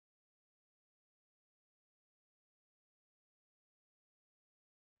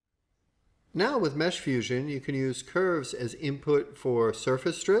Now with Mesh Fusion, you can use curves as input for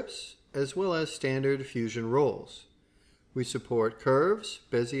surface strips as well as standard Fusion roles. We support curves,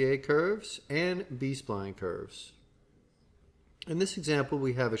 Bezier curves, and B-spline curves. In this example,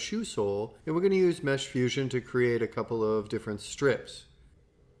 we have a shoe sole, and we're going to use Mesh Fusion to create a couple of different strips.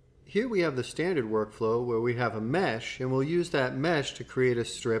 Here we have the standard workflow where we have a mesh, and we'll use that mesh to create a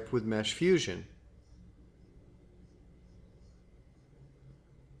strip with Mesh Fusion.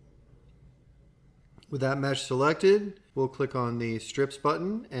 With that mesh selected, we'll click on the Strips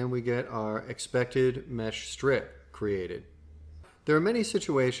button and we get our expected mesh strip created. There are many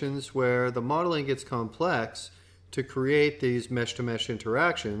situations where the modeling gets complex to create these mesh-to-mesh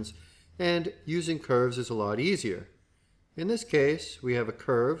interactions, and using curves is a lot easier. In this case, we have a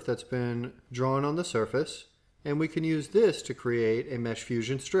curve that's been drawn on the surface, and we can use this to create a Mesh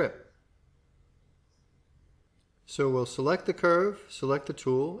Fusion strip. So we'll select the curve, select the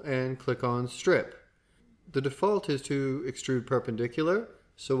tool, and click on Strip. The default is to extrude perpendicular,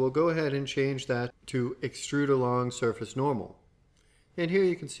 so we'll go ahead and change that to extrude along surface normal. And here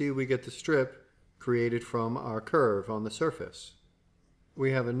you can see we get the strip created from our curve on the surface.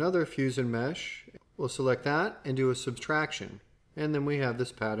 We have another Fusion mesh. We'll select that and do a subtraction. And then we have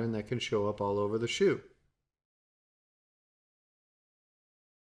this pattern that can show up all over the shoe.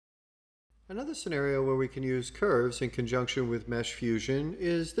 Another scenario where we can use curves in conjunction with Mesh Fusion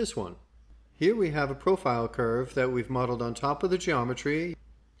is this one. Here we have a profile curve that we've modeled on top of the geometry.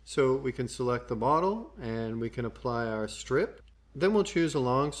 So we can select the model and we can apply our strip. Then we'll choose a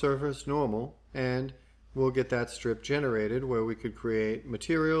long surface normal and we'll get that strip generated where we could create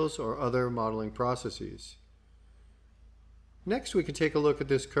materials or other modeling processes. Next we can take a look at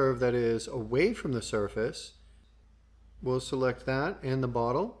this curve that is away from the surface. We'll select that and the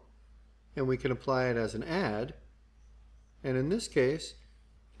model and we can apply it as an add. And in this case,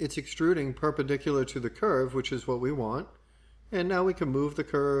 it's extruding perpendicular to the curve, which is what we want. And now we can move the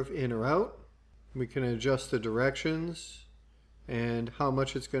curve in or out. We can adjust the directions and how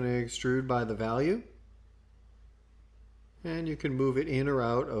much it's going to extrude by the value. And you can move it in or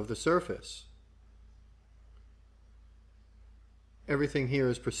out of the surface. Everything here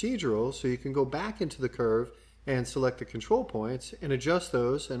is procedural, so you can go back into the curve and select the control points and adjust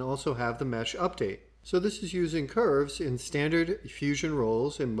those and also have the mesh update. So this is using curves in standard Fusion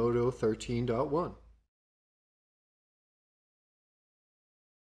roles in MODO 13.1.